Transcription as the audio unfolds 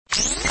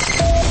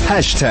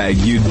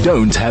You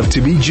don't have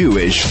to be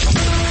Jewish.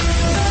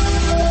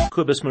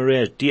 Kobus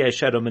Marais, DA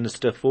Shadow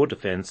Minister for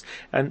Defence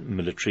and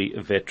Military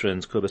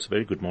Veterans. Kobus,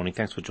 very good morning.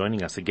 Thanks for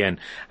joining us again.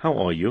 How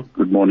are you?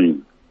 Good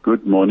morning.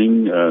 Good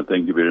morning.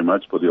 Thank you very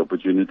much for the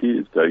opportunity.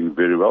 It's going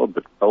very well,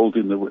 but cold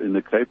in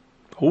the Cape.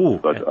 Ooh,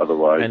 but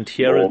otherwise, and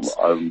here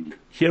warm.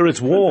 Here it's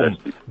warm,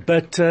 fantastic.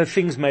 but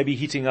things may be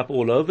heating up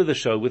all over the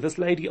show with this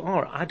Lady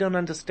R. I don't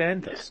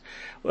understand this.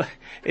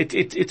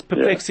 It's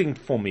perplexing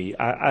for me.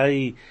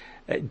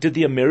 Did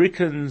the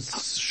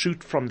Americans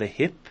shoot from the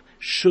hip?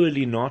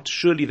 Surely not.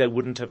 Surely they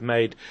wouldn't have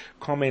made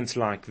comments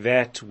like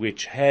that,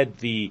 which had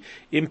the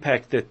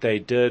impact that they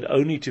did,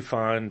 only to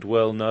find,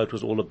 well, no, it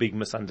was all a big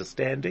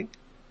misunderstanding.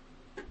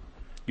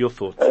 Your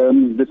thoughts?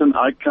 Listen,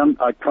 I can't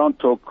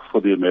talk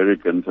for the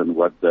Americans and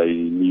what they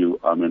knew.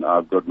 I mean,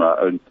 I've got my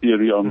own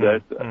theory on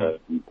that.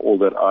 All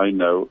that I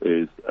know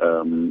is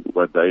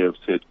what they have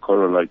said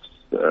correlates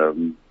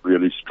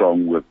really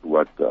strong with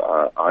what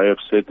I have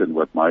said and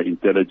what my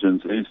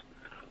intelligence is.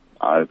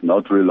 I've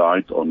not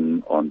relied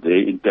on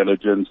their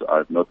intelligence.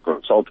 I've not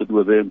consulted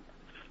with them.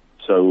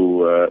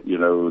 So,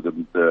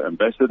 the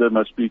ambassador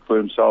must speak for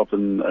himself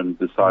and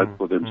decide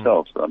for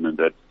themselves. I mean,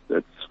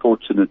 that's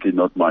fortunately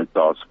not my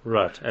task.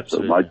 Right,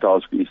 absolutely. So my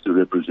task is to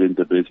represent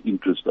the best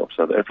interest of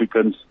South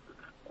Africans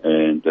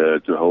and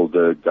to hold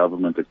the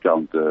government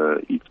account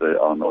if they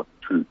are not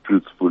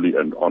truthfully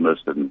and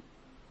honest and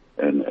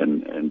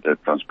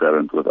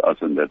transparent with us,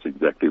 and that's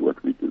exactly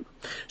what we do.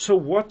 So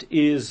what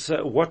is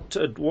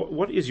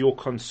your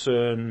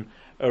concern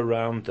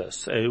around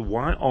this?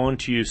 Why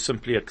aren't you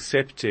simply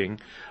accepting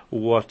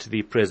what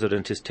the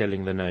president is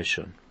telling the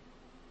nation?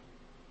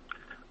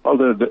 Well,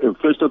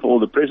 first of all,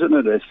 the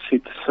president has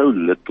said so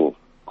little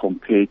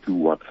compared to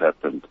what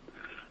happened.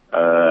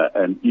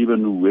 And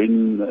even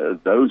when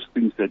those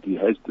things that he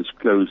has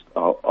disclosed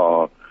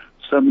are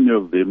so many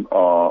of them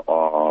are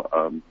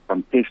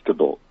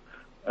contestable.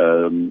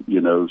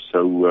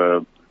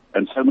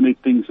 And so many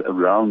things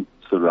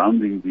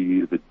surrounding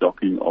the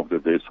docking of the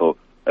vessel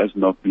has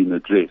not been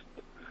addressed.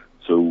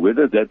 So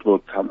whether that will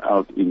come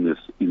out in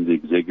the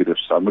executive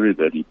summary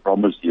that he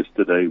promised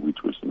yesterday,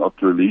 which was not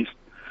released,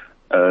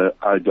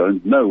 I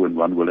don't know, and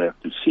one will have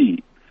to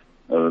see.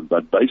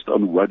 But based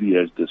on what he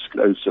has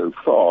disclosed so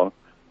far,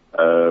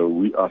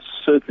 we are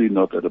certainly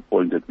not at a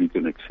point that we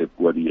can accept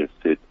what he has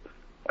said.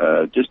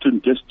 Just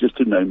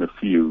to name a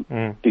few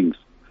things.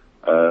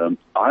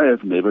 I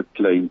have never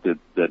claimed that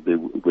the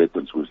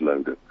weapons was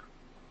loaded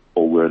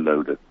or were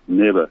loaded.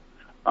 Never.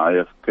 I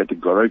have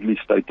categorically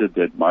stated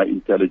that my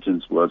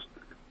intelligence was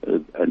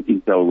and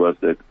intel was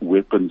that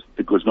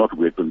it was not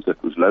weapons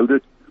that was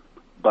loaded,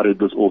 but it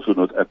was also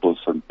not apples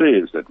and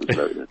pears that was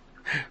loaded.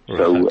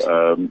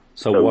 Right.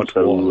 So what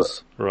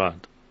was?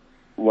 Right.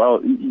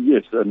 Well,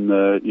 yes, and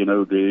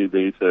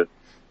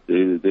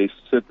there's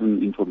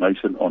certain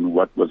information on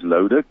what was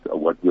loaded, or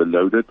what were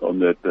loaded on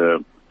that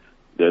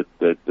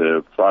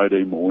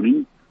Friday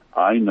morning.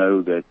 I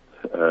know that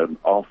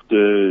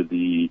after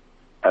the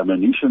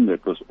ammunition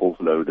that was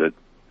offloaded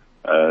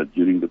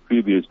during the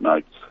previous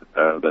nights,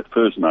 that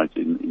first night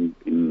in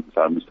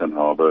Simonstown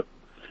Harbour,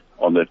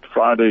 on that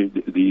Friday,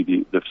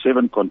 the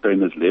 7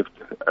 containers left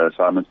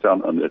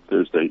Simonstown on that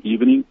Thursday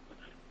evening,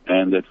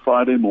 and that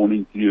Friday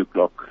morning,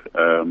 3:00,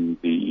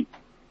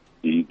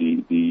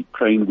 the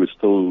crane was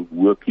still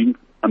working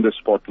under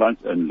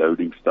spotlights and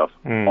loading stuff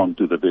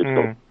onto the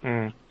vessel.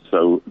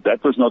 So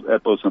that was not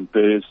apples and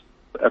pears.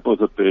 Apples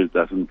and pears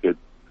doesn't get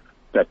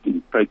packed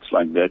in crates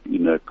like that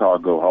in a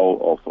cargo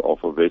hull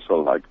of a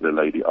vessel like the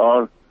Lady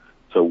R.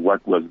 So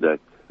what was that?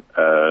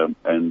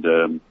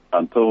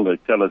 Until they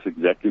tell us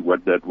exactly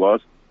what that was,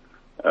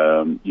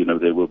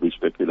 there will be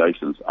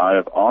speculations. I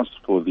have asked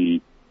for the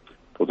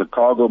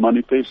cargo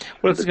manifest.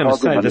 Well, I was going to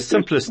say, the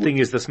simplest thing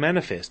is this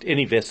manifest.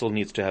 Any vessel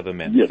needs to have a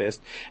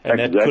manifest, yes,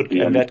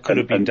 exactly. that could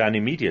have been done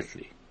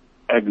immediately.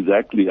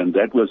 Exactly, and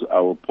that was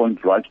our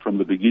point right from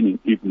the beginning.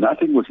 If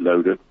nothing was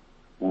loaded,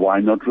 why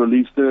not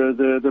release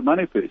the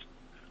manifest?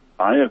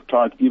 I have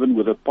tried even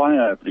with a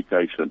PIA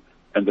application,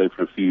 and they've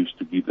refused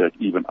to give that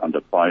even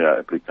under PIA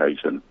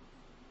application.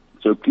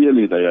 So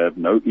clearly they have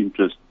no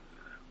interest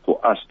for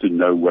us to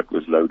know what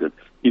was loaded.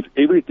 If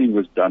everything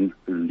was done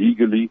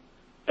legally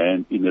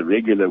and in a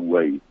regular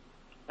way,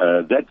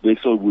 that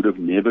vessel would have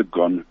never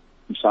gone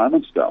to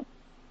Simonstown.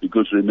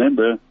 Because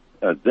remember,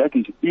 that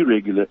is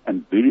irregular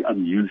and very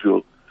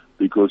unusual,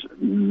 because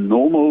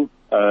normal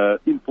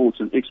imports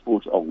and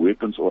exports of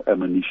weapons or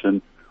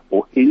ammunition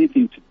or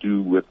anything to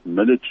do with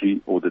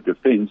military or the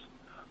defense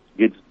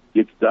gets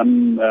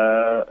done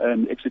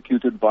and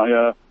executed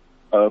via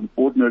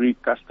ordinary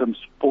customs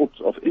ports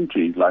of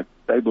entry like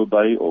Table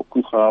Bay or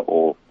Kucha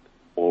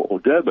or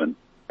Durban,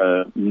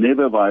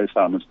 never via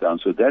Simonstown.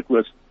 So that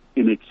was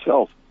in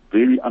itself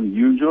very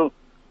unusual,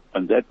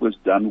 and that was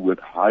done with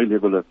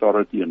high-level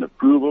authority and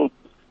approval,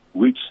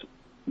 which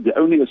the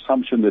only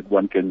assumption that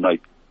one can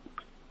make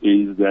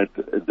is that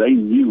they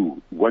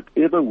knew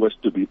whatever was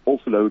to be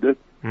offloaded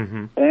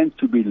and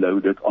to be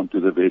loaded onto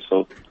the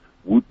vessel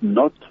would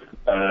not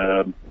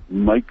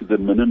make the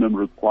minimum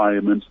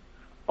requirements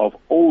of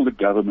all the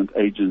government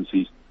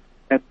agencies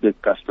at the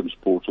customs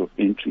ports of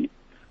entry.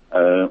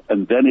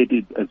 And then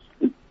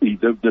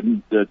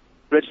the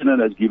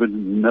President has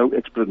given no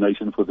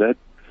explanation for that.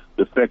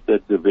 The fact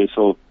that the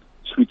vessel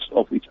switched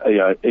off its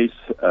AIS,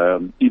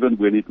 even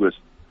when it was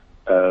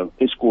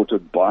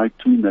escorted by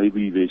two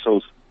Navy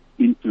vessels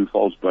into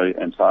False Bay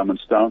and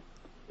Simonstown,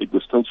 it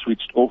was still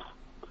switched off.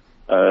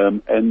 He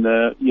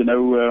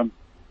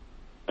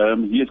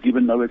has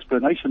given no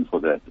explanation for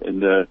that.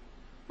 And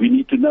we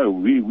need to know.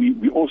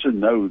 We also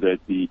know that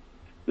the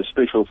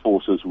Special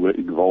Forces were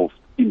involved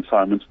in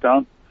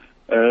Simonstown.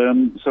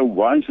 So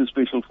why is the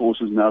Special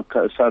Forces now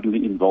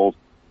suddenly involved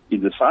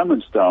in the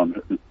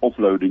Simonstown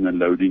offloading and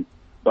loading,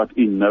 but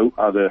in no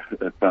other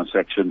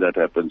transaction that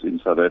happens in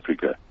South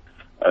Africa?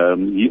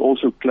 He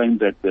also claimed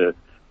that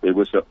there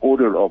was an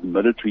order of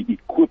military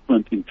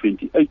equipment in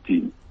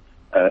 2018,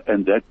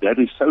 and that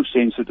is so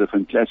sensitive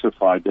and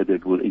classified that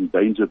it will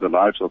endanger the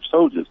lives of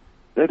soldiers.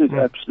 That is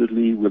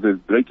absolutely, with the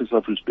greatest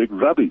of respect,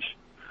 rubbish.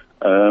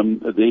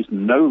 There's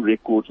no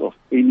records of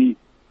any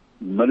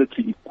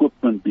military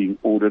equipment being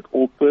ordered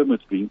or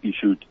permits being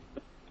issued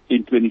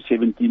in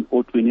 2017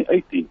 or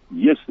 2018.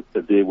 Yes,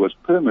 there was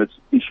permits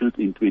issued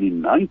in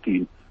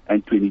 2019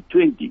 and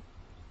 2020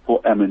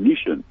 for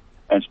ammunition,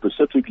 and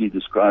specifically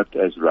described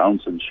as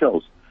rounds and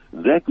shells.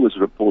 That was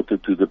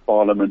reported to the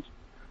Parliament's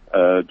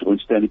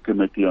Joint Standing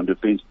Committee on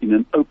Defence in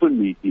an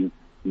open meeting,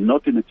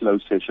 not in a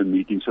closed session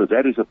meeting. So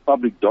that is a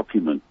public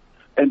document,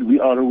 and we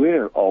are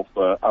aware of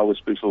our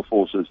special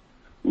forces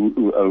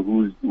who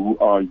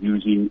are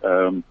using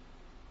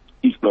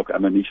East Bloc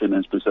ammunition,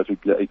 and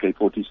specifically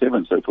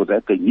AK-47. So for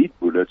that they need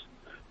bullets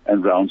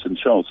and rounds and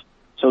shells.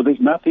 So there's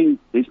nothing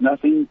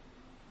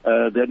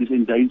that is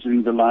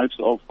endangering the lives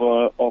of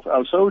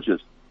our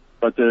soldiers.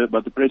 But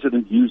the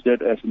President used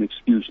that as an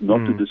excuse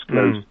not to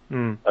disclose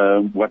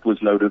what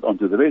was loaded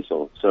onto the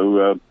vessel.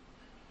 So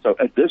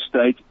at this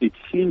stage, it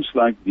seems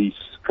like the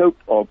scope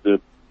of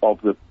the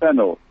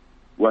panel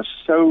was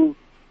so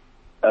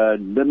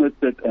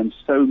limited and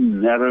so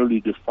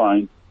narrowly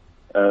defined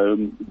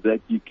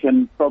that you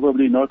can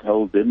probably not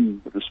hold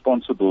them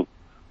responsible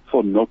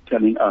for not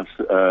telling us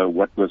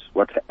what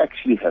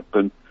actually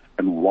happened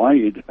and why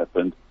it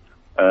happened,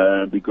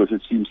 because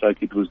it seems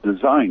like it was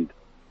designed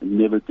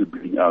never to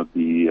bring out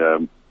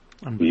the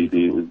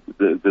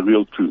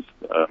real truth.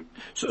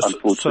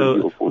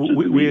 Unfortunately, or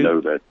fortunately, we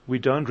know that. We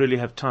don't really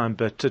have time,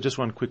 but just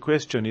one quick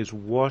question is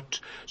what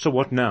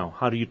now?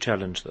 How do you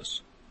challenge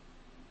this?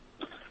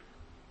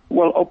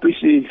 Well,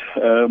 obviously,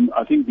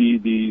 I think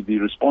the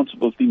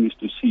responsible thing is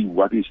to see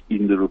what is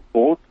in the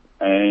report,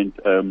 and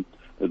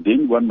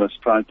then one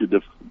must try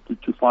to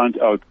find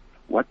out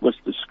what was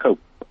the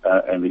scope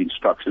and the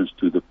instructions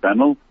to the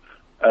panel.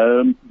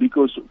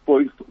 Because,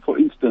 for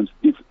instance,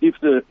 if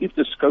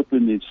the scope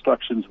and the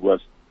instructions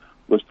was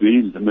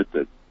very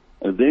limited,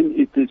 then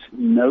it is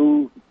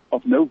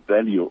of no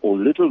value or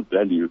little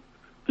value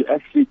to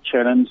actually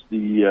challenge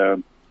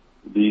the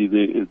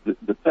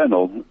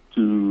panel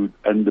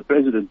and the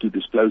President to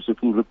disclose the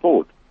full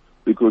report,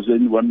 because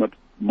then one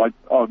might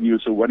argue,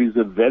 so what is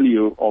the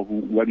value of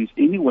what is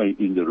anyway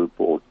in the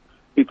report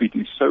if it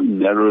is so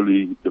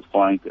narrowly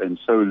defined and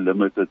so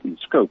limited in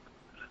scope?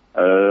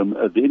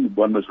 Then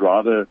one must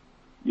rather,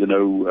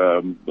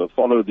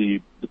 follow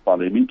the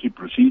parliamentary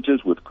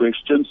procedures with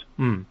questions,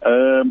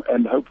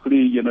 and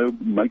hopefully,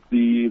 make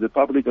the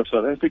public of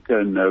South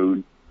Africa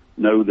know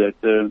that,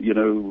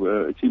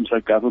 it seems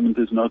like government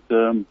is not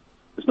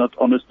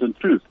honest and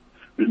truth.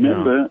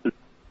 Remember. No.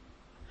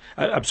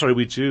 I'm sorry,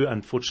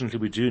 unfortunately,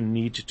 we do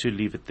need to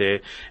leave it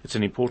there. It's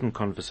an important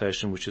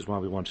conversation, which is why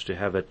we wanted to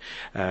have it.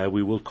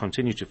 We will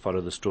continue to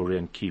follow the story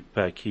and keep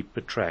a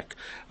track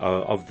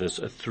of this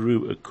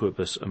through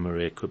Kobus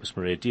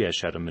Marais, DA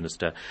Shadow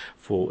Minister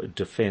for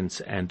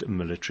Defence and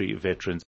Military Veterans.